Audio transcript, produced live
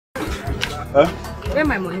Huh? Where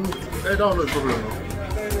my money? Hey, don't no problem.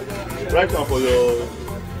 Write down for your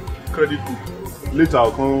credit book. Later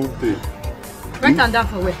I'll come pay. Write down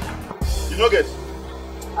for where? You don't get?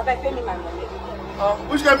 I beg pay me my money.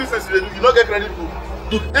 Which kind of business you do? You don't get credit book.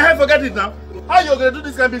 Hey, forget it now. How you gonna do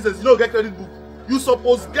this kind of business? You don't get credit book. You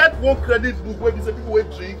suppose get one credit book where you say people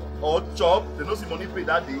will drink or chop, they don't see money paid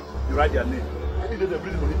that day, you write their name. Maybe they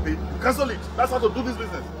bring money paid, you cancel it. That's how to do this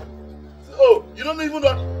business. Oh, you don't even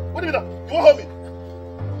know. What do you mean? You won't hold me?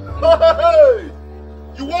 Hey!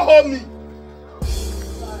 You won't hold me.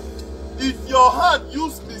 If your hand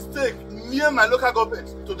use mistake near my local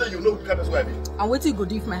government, today you know which kind of where I be. And wait till you go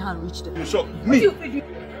do if my hand reach there. You shock me.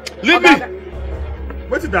 Leave me.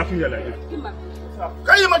 What did that happen here like this?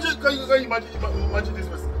 Can you imagine this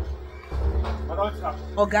person?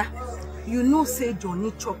 Oga, you know say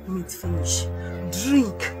Johnny chop meat finish.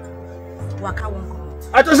 Drink. Waka won't come out.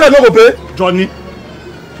 I just said no go pay. Johnny,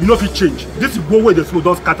 you know if you change. This is one way the flow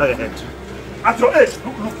don't scatter your head. At your age,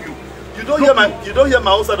 look you. You don't hear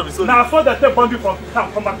my own side of the story. Now I thought that they bound you from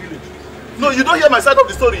town, come back village. No, you don't hear my side of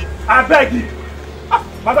the story. I beg you.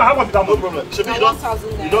 Madam, how much is that? No problem. Shebi,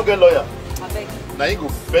 you don't get lawyer. I beg you. Now you go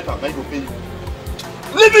better, now you go pay you.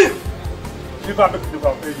 Leave me! If I make you,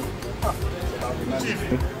 I'll pay you. Chief.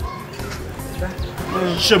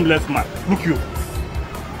 Shameless man. Look you.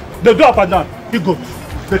 They do up and down. He goes.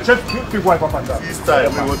 They check people wipe up and down. This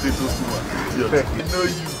time we want to do too much. You know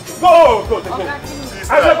you. Go!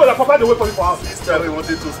 I don't go to papa the way for you for house. This time we want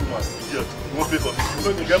to do too much. Idiot. You won't pay for this.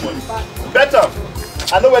 You don't get money. Better.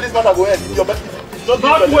 I know where this matter go end. If you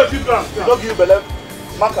don't give you belly,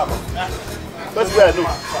 mark up. That's where I know.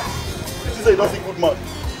 If you say you don't see good man.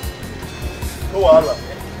 No wahala.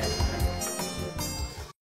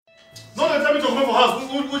 No, they tell me to come for house.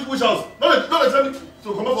 Which house? No, they tell me to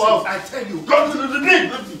come for house. I tell you. Come to the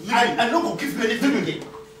name. I no go give you anything again.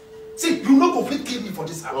 See, you no go fit kill me for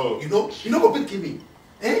this house. Oh. You know go fit kill me.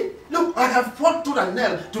 Eh? Look, I have fought tooth and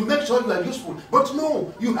nail to make sure you are useful. But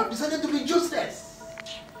no, you have decided to be useless.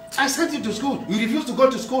 I sent you to school. You refuse to go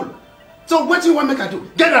to school. So what do you want me to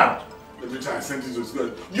do? Get out! Let me try and send you to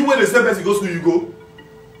school. You when the same person go school, you go?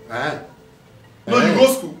 No, you go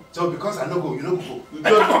school. So because I no go, you no go.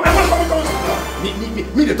 Come.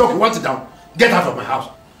 Me the talk, you want it down. Get out of my house.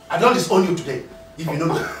 I don't disown you today. If you know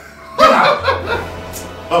me. Get out!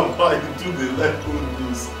 Oh boy, you do the left good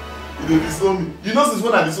news. You don't disown me. You know since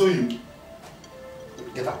when I disown you?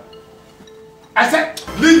 Get out. I said,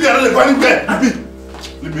 leave me and let go anywhere.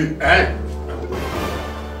 Leave me. Eh?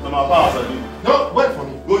 No, my house, I do. No, wait for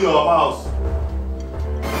me. Go to your house.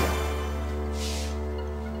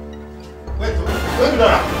 Wait.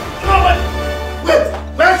 No, wait.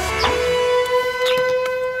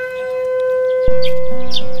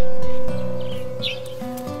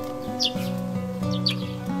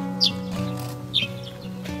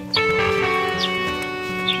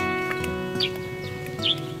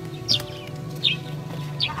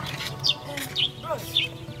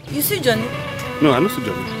 You see Johnny? No, I don't see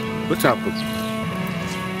Johnny. What's happened?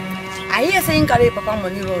 I hear saying carry papa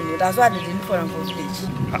money road. That's why they didn't for him for village.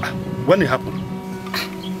 When it happened?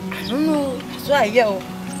 I don't know. So I hear.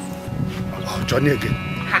 Oh, Johnny again.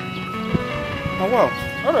 Oh wow.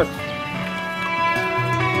 All right.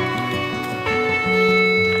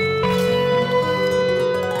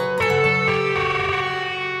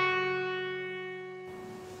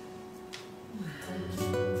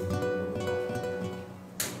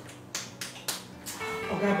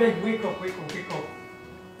 Okay, beg, wake up.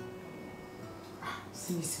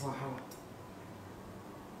 See me see what how.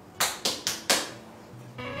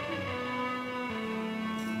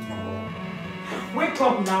 Wake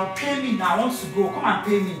up now, pay me now. I want to go. Come and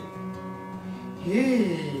pay me.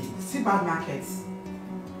 Hey, see bad markets.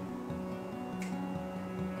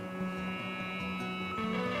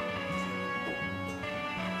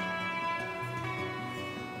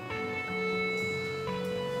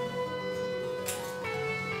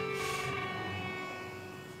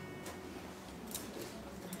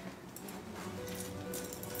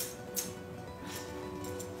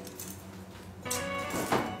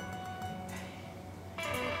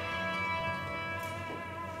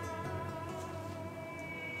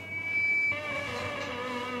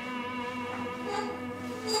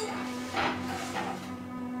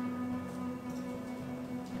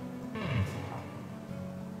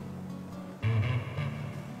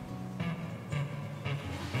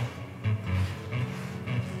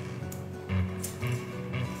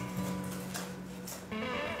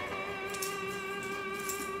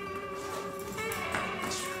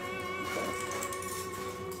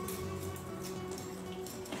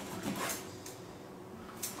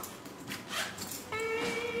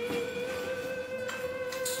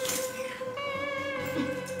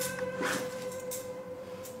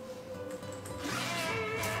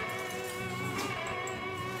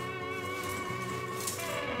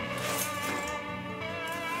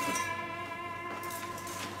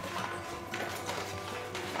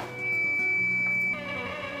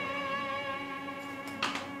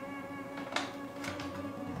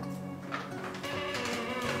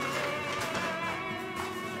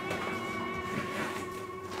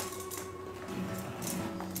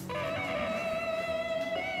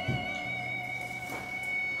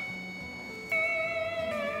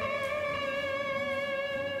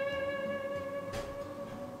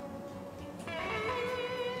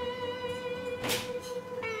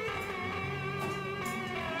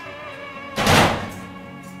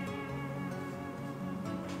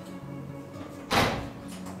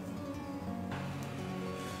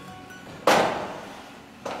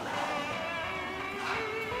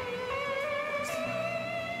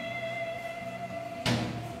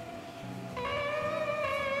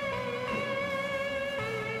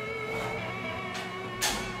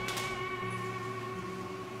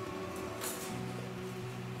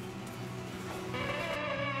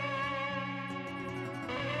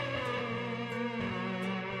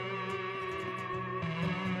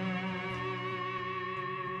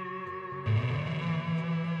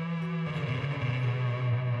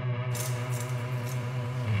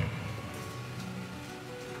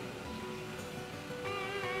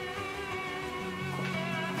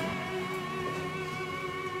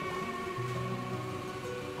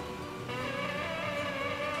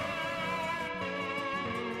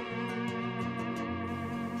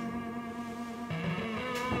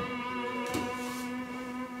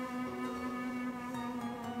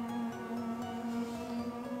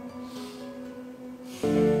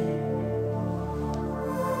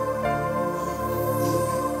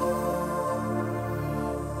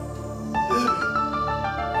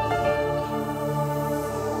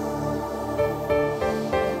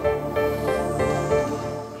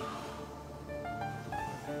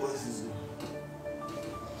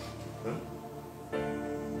 Huh?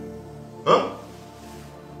 Huh?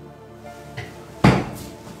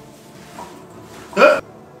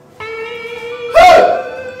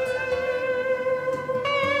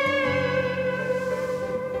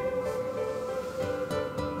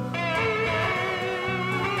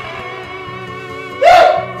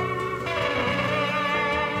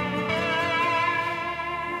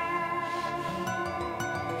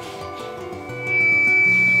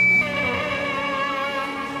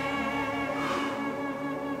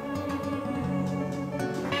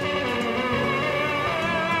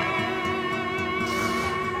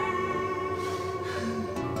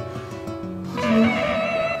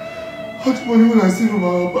 What money will I see from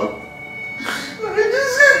our papa?